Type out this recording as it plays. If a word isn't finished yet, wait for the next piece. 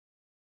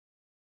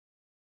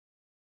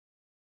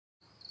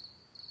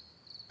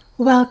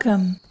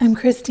Welcome, I'm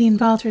Christine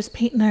Valters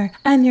Paintner,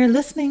 and you're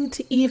listening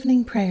to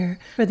Evening Prayer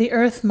for the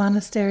Earth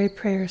Monastery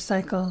Prayer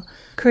Cycle,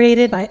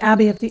 created by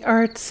Abbey of the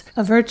Arts,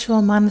 a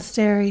virtual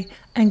monastery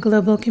and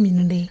global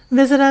community.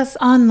 Visit us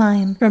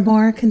online for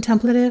more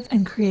contemplative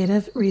and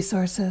creative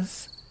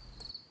resources.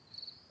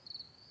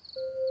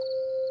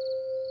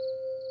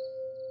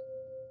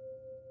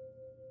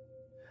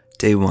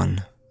 Day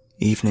 1.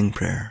 Evening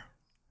Prayer.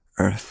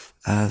 Earth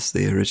as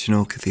the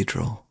original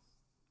cathedral.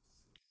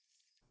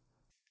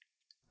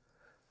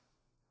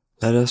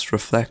 Let us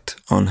reflect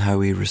on how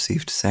we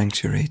received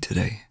sanctuary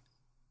today.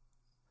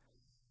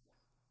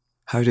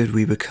 How did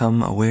we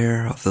become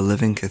aware of the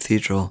living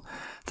cathedral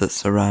that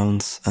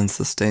surrounds and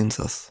sustains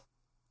us?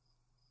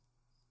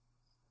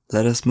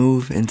 Let us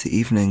move into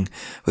evening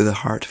with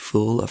a heart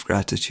full of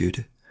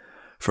gratitude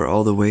for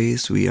all the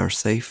ways we are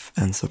safe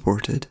and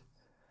supported,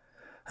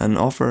 and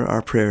offer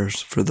our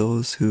prayers for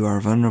those who are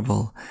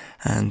vulnerable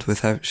and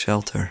without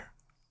shelter.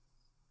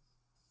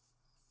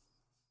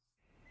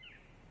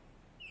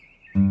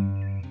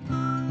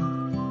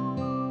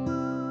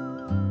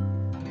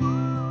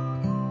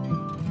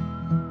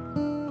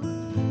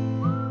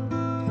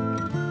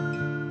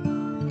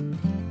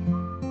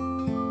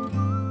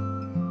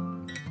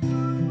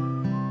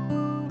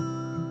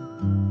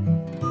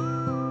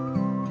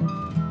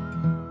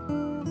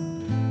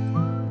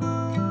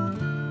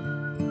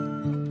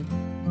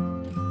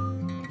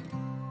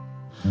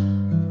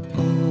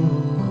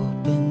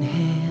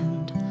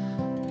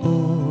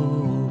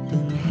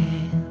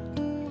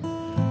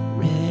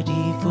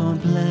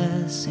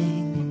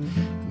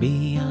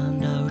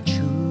 Beyond our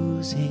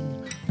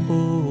choosing,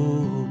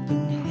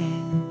 open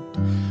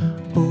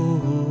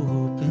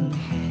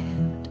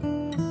hand,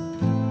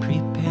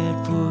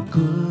 prepared for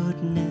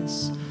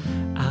goodness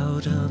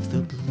out of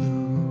the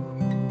blue.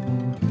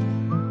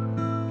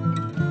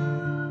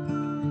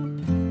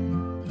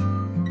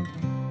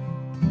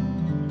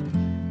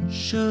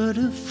 Should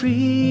a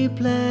free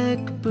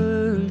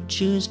blackbird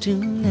choose to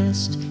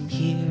nest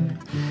here,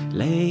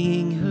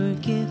 laying her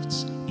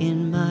gifts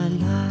in my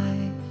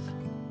life,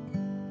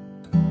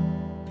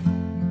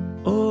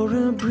 or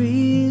a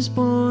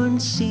breeze-born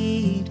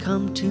seed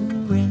come to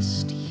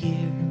rest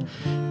here,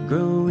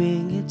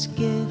 growing its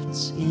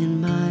gifts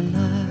in my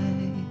life.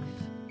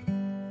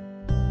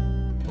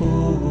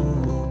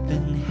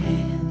 Open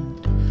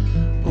hand,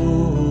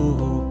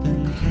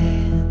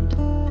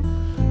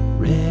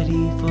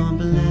 ready for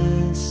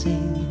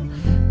blessing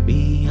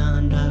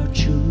beyond our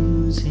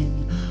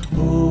choosing.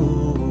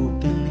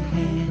 Open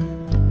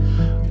hand,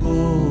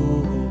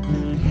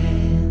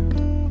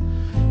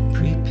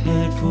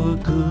 prepared for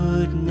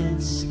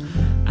goodness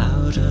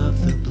out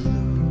of the blue.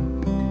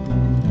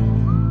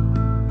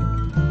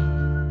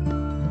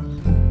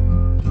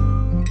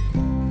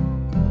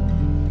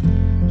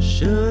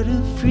 Should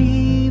a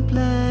free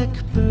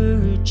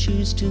blackbird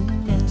choose to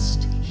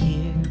nest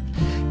here,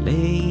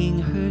 laying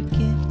her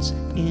gifts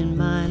in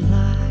my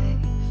life,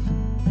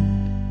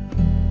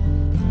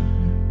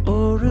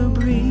 or a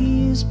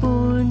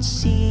breeze-born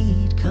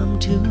seed come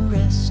to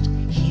rest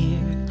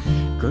here,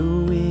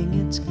 growing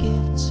its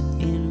gifts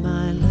in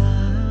my life.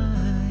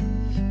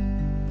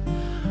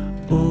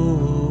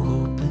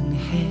 Open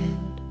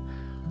hand,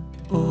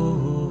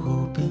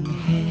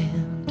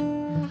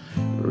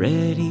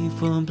 ready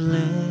for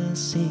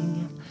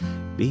blessing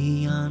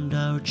beyond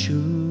our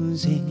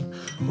choosing.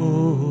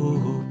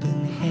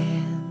 Open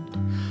hand,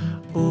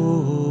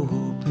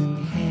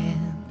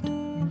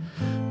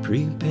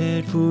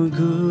 prepared for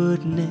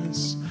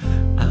goodness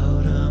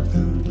out of the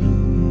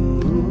blue.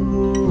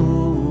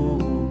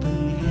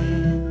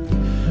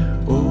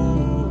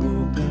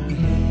 Open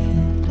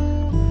hand,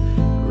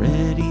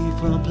 ready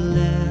for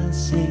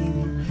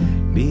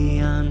blessing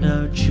beyond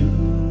our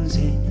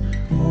choosing.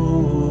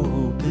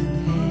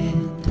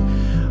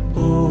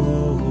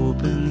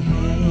 Open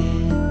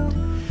hand,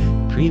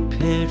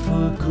 prepared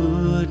for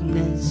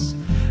goodness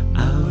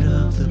out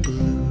of the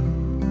blue.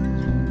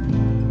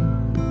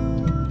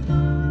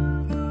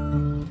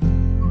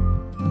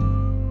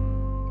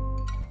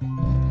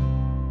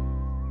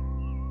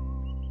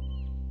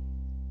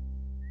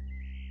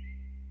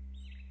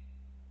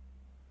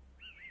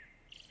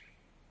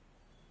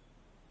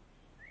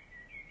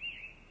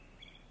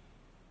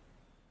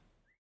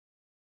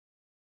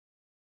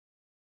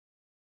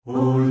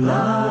 O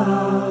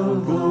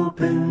love,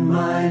 open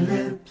my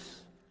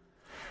lips,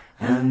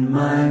 and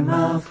my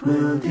mouth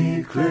will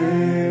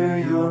declare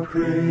your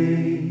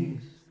praise.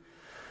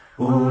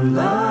 O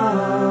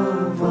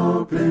love,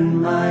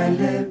 open my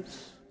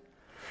lips,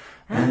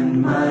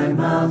 and my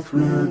mouth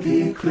will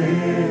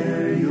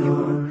declare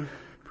your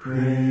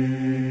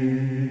praise.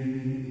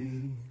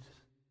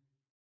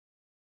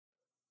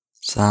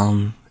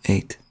 Psalm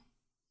 8.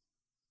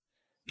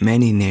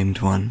 Many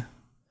named one,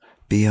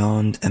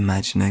 beyond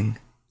imagining.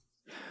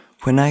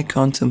 When I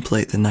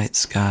contemplate the night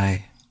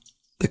sky,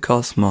 the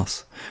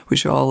cosmos,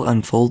 which all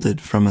unfolded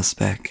from a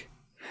speck,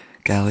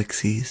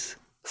 galaxies,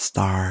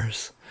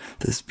 stars,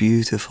 this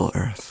beautiful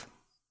earth,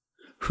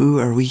 who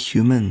are we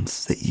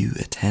humans that you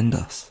attend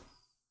us?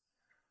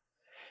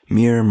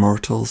 mere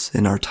mortals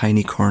in our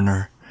tiny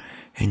corner,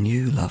 and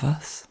you love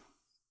us?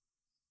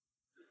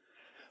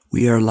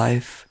 We are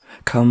life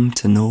come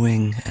to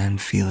knowing and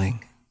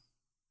feeling.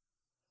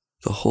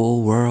 The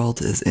whole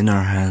world is in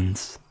our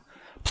hands,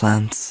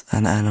 plants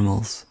and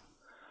animals,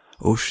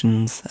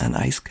 oceans and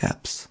ice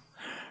caps,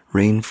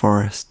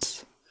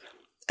 rainforests,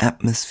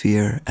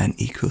 atmosphere and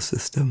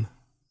ecosystem.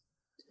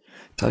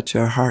 Touch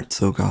our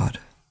hearts, O God.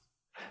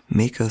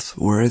 Make us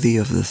worthy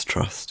of this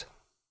trust.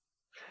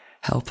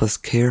 Help us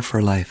care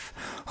for life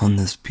on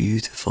this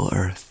beautiful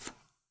earth.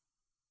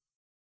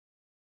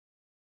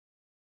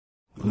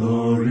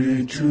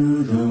 Glory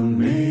to the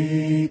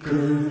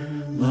Maker,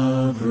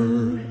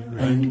 Lover,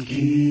 and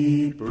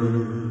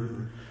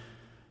Keeper,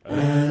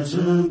 as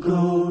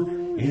ago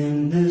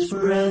in this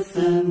breath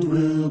and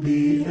will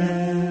be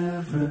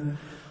ever.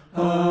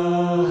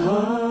 Amen.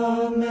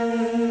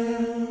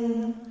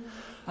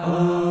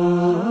 Amen.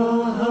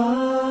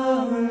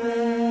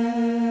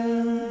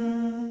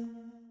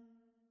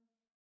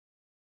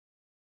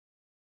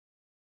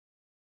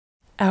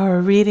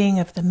 Our reading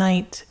of the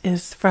night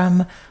is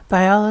from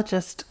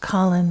biologist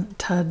Colin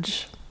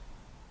Tudge.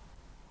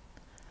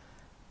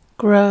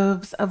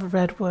 Groves of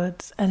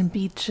redwoods and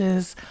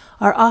beeches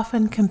are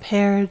often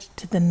compared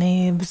to the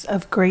naves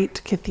of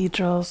great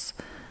cathedrals.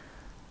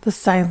 The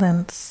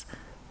silence,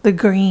 the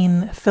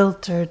green,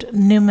 filtered,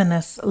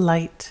 numinous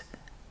light.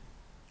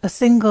 A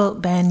single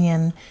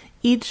banyan,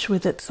 each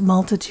with its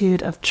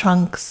multitude of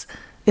trunks,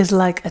 is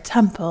like a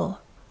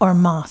temple or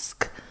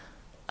mosque,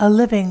 a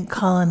living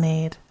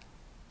colonnade.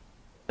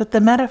 But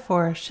the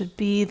metaphor should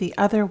be the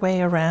other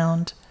way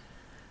around.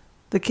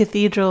 The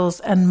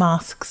cathedrals and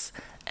mosques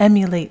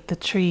emulate the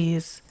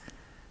trees.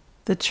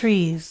 The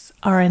trees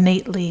are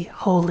innately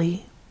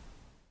holy.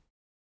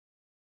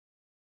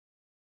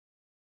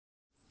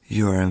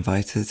 You are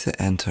invited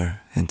to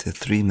enter into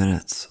 3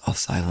 minutes of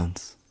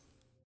silence.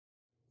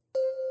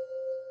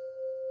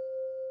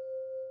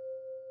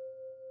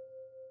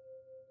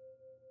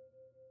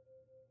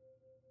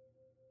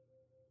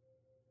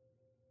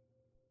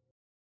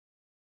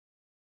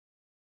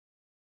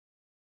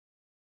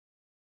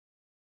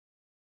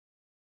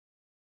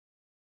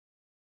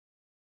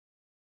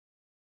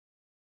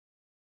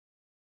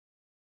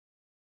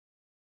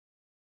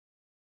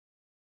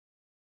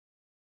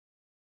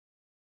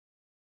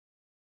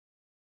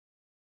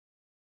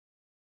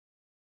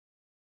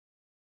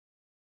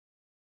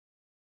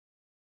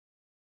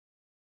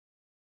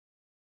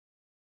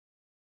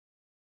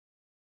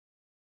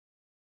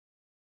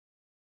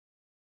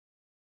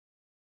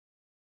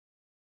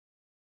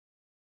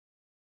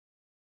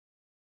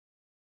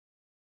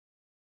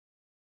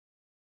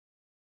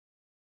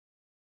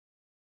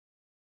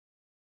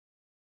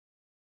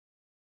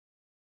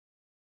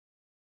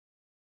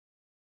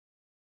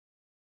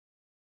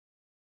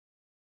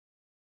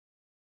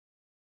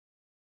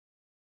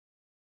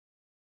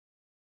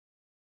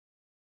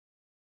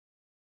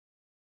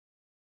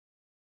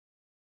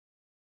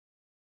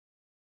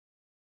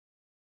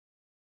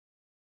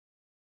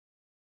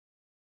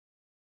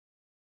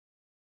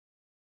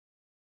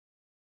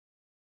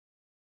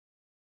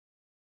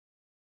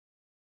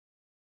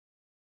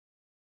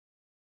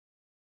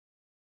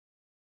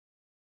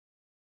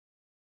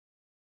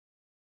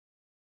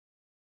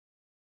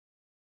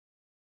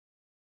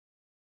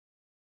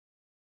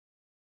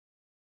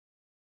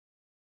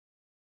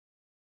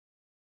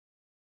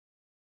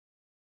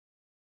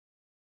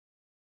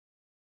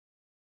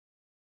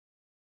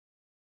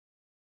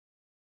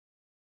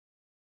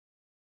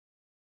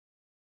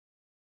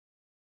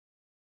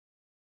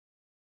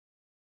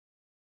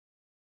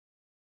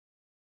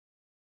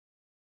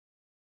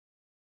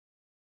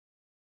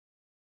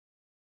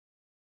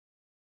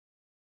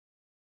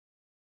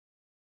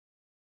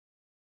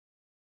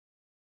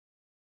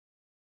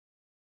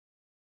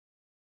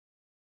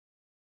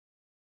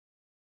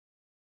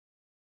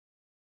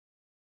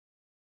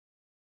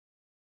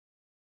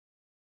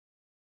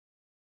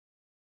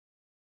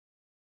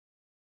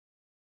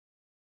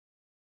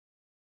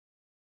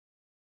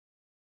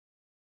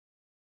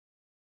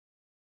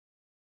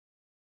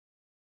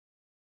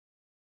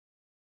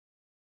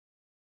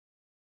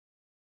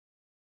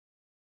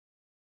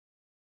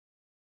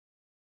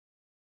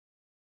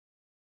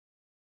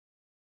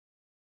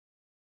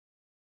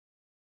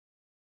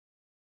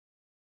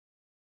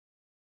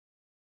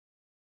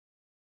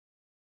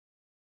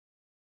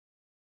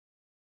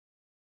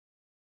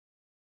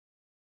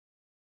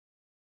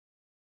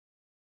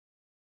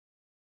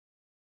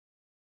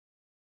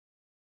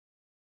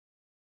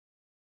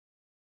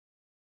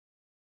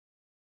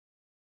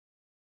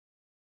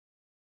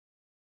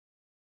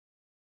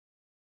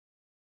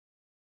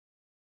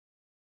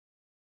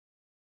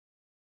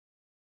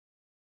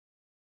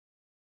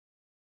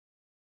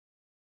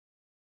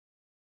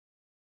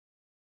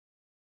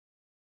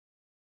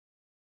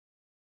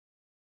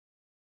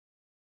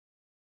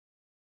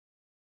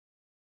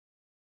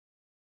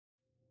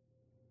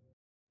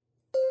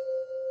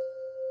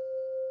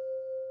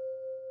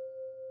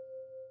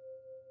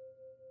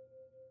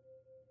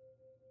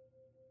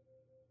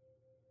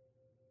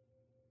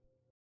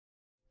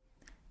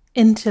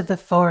 Into the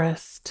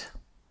forest.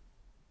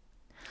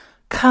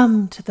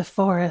 Come to the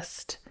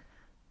forest.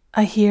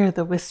 I hear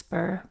the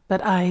whisper,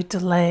 but I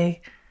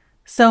delay.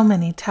 So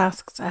many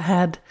tasks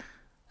ahead,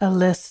 a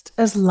list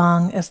as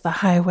long as the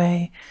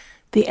highway,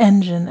 the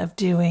engine of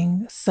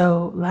doing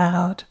so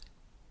loud.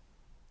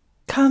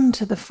 Come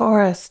to the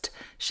forest,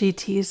 she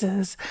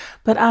teases,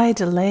 but I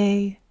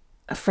delay,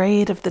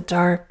 afraid of the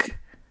dark,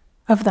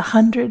 of the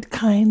 100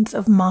 kinds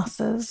of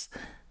mosses,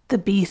 the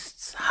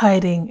beasts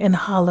hiding in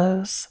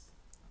hollows.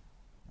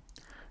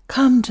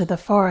 Come to the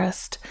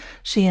forest,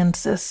 she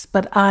insists,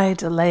 but I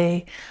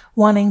delay,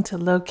 wanting to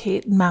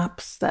locate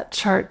maps that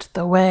chart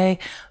the way,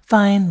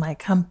 find my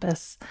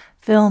compass,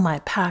 fill my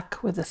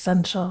pack with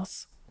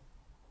essentials.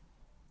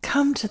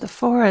 Come to the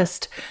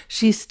forest,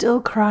 she still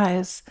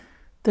cries.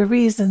 The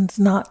reasons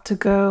not to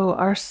go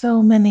are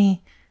so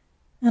many,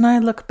 and I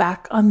look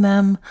back on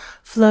them,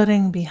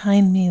 floating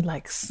behind me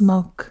like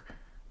smoke,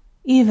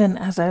 even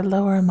as I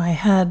lower my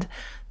head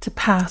to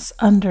pass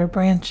under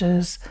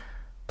branches,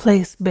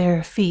 place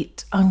bare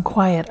feet on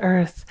quiet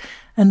earth,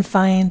 and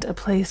find a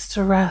place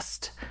to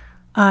rest,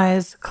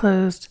 eyes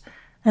closed,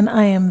 and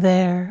I am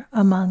there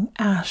among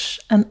ash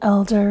and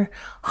elder,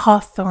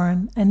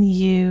 hawthorn and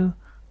yew,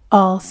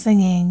 all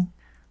singing,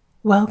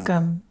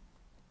 welcome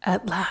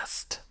at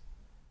last.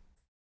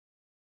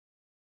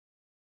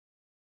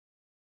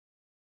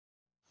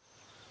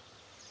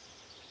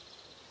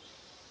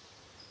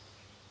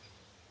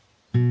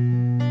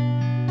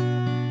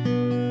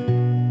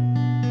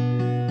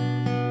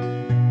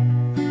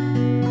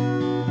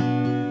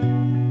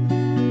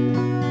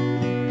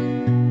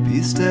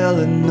 Be still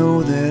and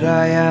know that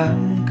I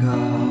am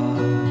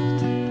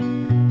God.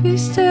 Be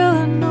still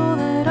and know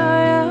that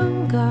I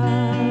am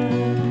God.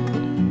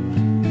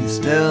 Be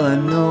still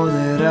and know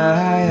that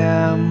I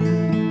am.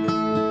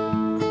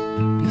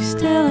 Be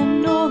still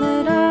and know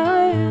that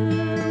I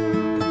am.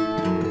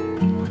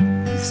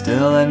 Be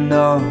still and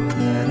know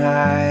that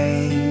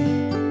I.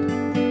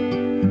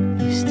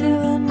 Be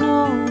still and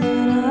know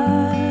that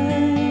I.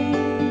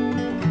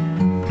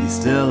 Be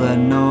still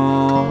and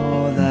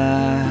know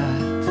that.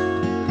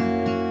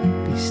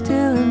 Be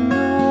still and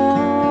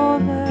know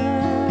that.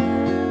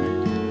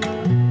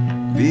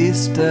 Be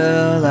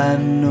still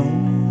and know.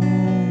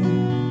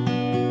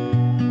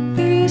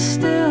 Be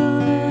still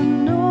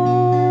and know.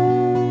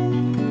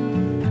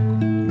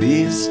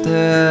 Be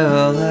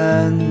still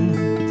and.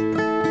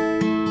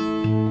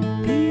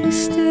 Be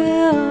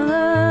still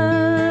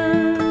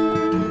and.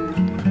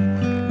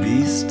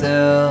 Be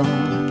still.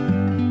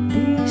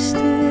 Be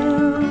still.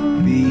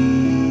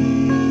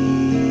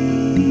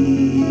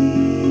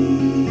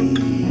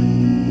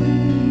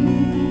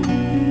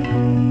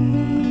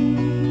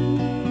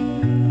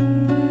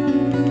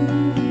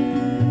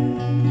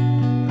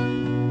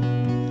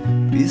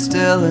 Be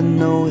still and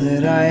know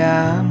that I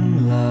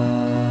am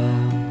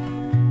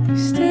love. Be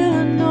still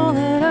and know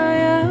that I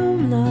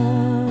am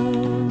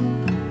love.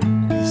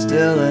 Be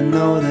still and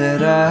know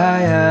that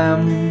I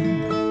am.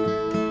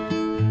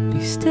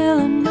 Be still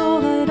and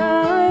know that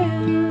I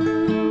am.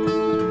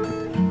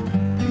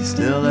 Be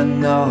still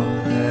and know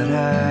that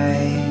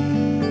I.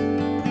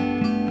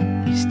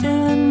 Be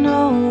still and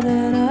know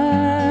that I.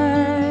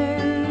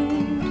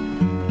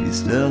 Be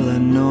still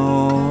and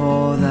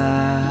know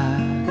that.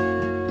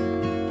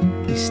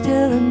 Be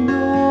still and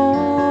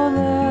know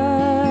that.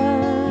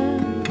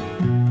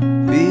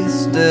 Be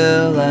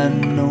still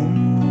and know.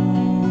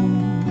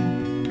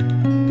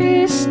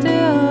 Be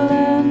still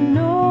and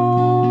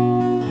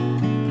know.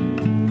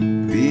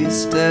 Be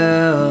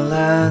still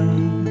and.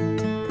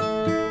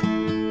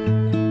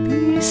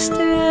 Be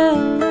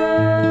still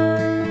and.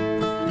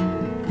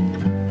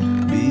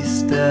 Be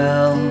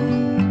still.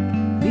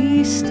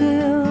 Be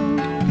still.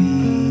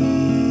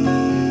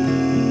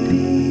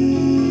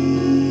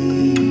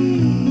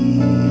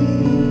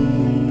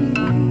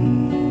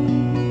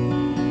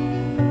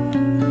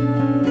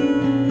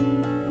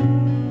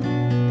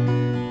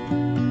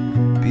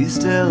 Be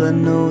still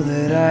and know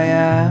that I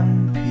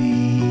am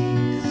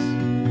peace.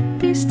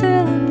 Be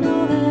still and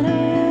know that I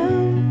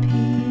am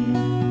peace.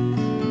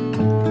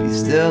 Be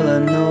still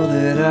and know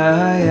that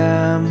I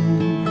am.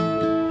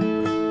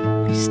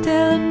 Be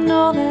still and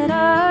know that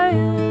I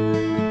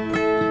am.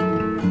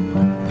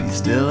 Be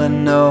still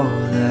and know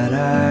that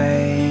I